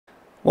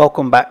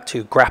Welcome back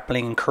to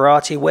Grappling and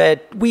Karate,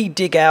 where we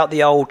dig out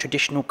the old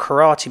traditional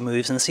karate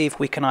moves and see if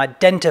we can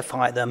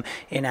identify them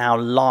in our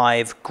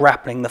live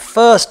grappling. The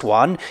first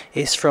one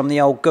is from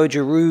the old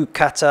Goju-Ryu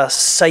Kata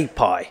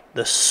Sepai,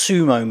 the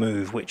sumo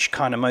move, which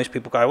kind of most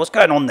people go, what's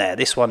going on there?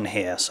 This one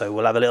here. So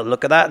we'll have a little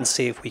look at that and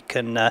see if we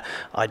can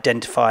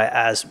identify it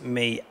as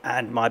me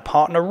and my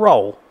partner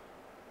roll.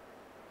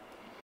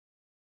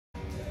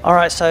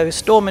 Alright, so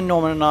Storm and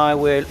Norman and I,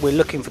 we're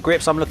looking for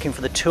grips. I'm looking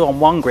for the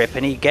 2-on-1 grip,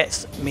 and he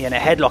gets me in a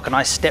headlock and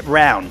I step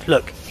round.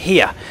 Look,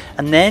 here.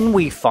 And then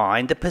we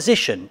find the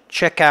position.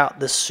 Check out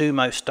the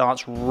sumo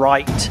stance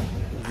right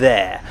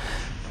there.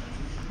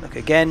 Look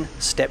again,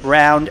 step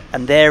round,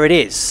 and there it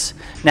is.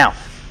 Now,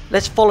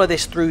 let's follow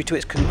this through to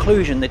its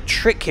conclusion. The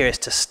trick here is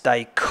to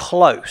stay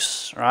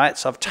close, right?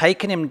 So I've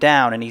taken him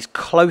down and he's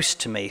close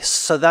to me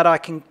so that I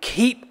can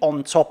keep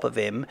on top of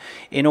him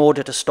in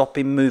order to stop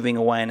him moving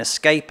away and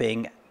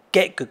escaping,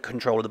 get good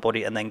control of the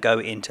body, and then go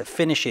into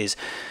finishes.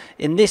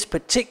 In this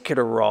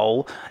particular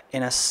roll,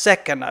 in a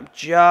second, I'm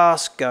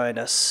just going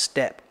to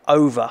step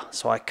over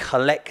so I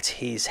collect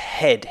his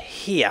head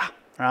here,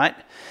 right?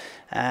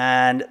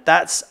 And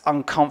that's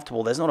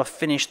uncomfortable. There's not a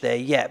finish there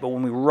yet, but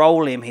when we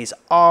roll him, his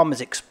arm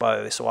is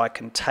exposed, so I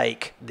can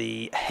take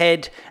the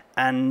head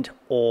and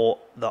or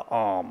the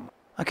arm.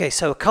 Okay,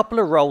 so a couple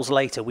of rolls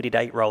later, we did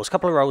 8 rolls. A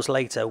couple of rolls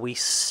later, we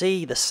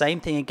see the same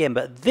thing again,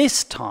 but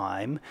this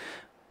time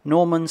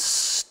Norman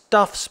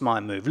stuffs my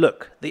move.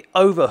 Look, the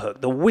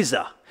overhook, the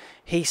whizzer.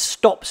 He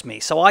stops me,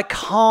 so I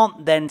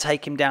can't then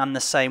take him down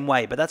the same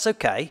way, but that's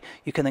okay.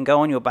 You can then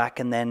go on your back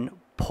and then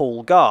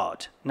pull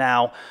guard.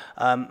 Now,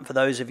 for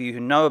those of you who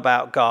know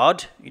about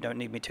guard, you don't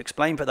need me to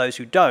explain. For those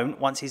who don't,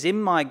 once he's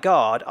in my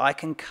guard, I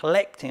can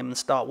collect him and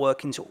start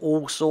working to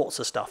all sorts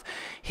of stuff.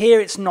 Here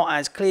it's not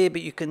as clear,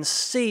 but you can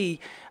see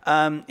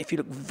if you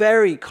look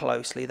very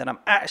closely that I'm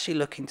actually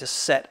looking to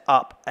set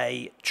up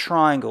a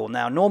triangle.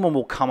 Now, Norman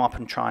will come up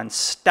and try and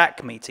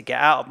stack me to get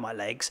out of my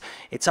legs.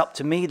 It's up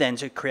to me then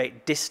to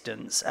create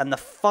distance, and the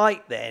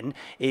fight then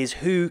is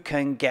who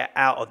can get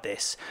out of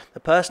this. The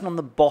person on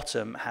the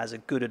bottom has a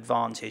good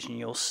advantage, and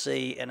you'll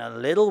see in a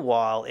little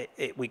while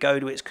we go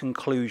to its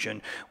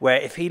conclusion, where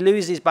if he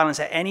loses balance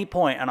at any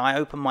point and I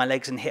open my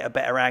legs and hit a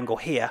better angle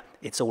here,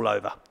 it's all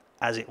over,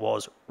 as it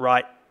was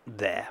right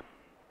there.